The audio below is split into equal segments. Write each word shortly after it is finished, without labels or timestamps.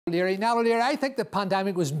Niall O'Leary, I think the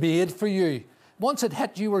pandemic was made for you. Once it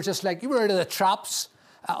hit, you were just like, you were out of the traps.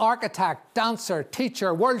 Architect, dancer,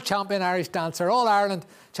 teacher, world champion Irish dancer, All Ireland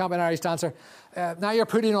champion Irish dancer. Now you're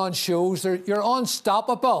putting on shows. You're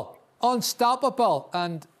unstoppable, unstoppable.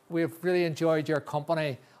 And we've really enjoyed your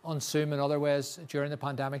company on Zoom and other ways during the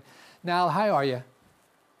pandemic. Niall, how are you?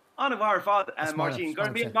 On our father, Martin,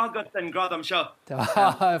 Gurbian Bogut and Gradam Shaw.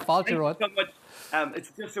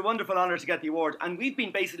 It's just a wonderful honour to get the award. And we've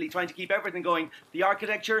been basically trying to keep everything going. The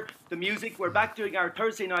architecture, the music. We're back doing our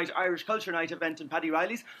Thursday night Irish Culture Night event in Paddy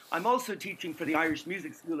Riley's. I'm also teaching for the Irish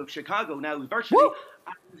Music School of Chicago now virtually. Woo!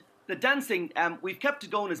 And the dancing, we've kept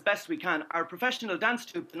it going as best we can. Our professional dance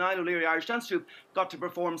troupe, the Niall O'Leary Irish Dance Troupe, got to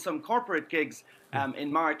perform some corporate gigs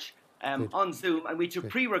in March on Zoom. And we had to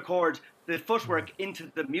pre-record the footwork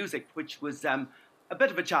into the music, which was a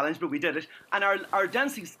bit of a challenge, but we did it. And our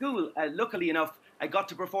dancing school, luckily enough, got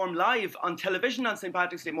to perform live on television on St.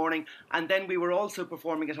 Patrick's Day morning, and then we were also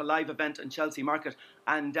performing at a live event in Chelsea Market.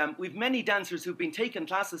 And we've many dancers who've been taking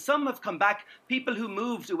classes. Some have come back, people who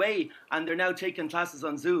moved away, and they're now taking classes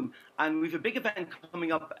on Zoom. And we've a big event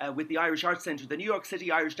coming up with the Irish Arts Centre, the New York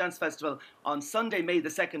City Irish Dance Festival, on Sunday, May the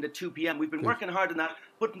 2nd at 2 p.m. We've been working hard on that,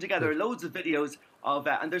 putting together loads of videos of,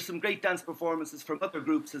 and there's some great dance performances from other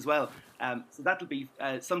groups as well. So that'll be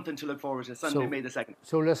something to look forward to, Sunday, May the 2nd.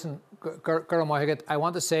 So listen, I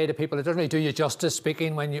want to say to people, it doesn't really do you justice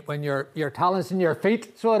speaking when your talent's in your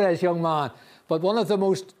feet. So it is, young man. But one of the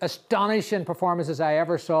most astonishing performances I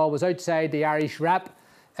ever saw was outside the Irish Rep.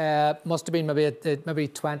 Must have been maybe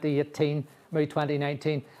 2018, maybe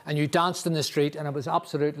 2019. And you danced in the street, and it was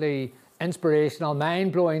absolutely inspirational,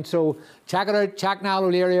 mind-blowing. So check it out. Check Niall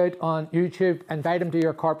O'Leary out on YouTube. Invite him to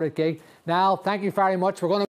your corporate gig. Niall, thank you very much. We're going to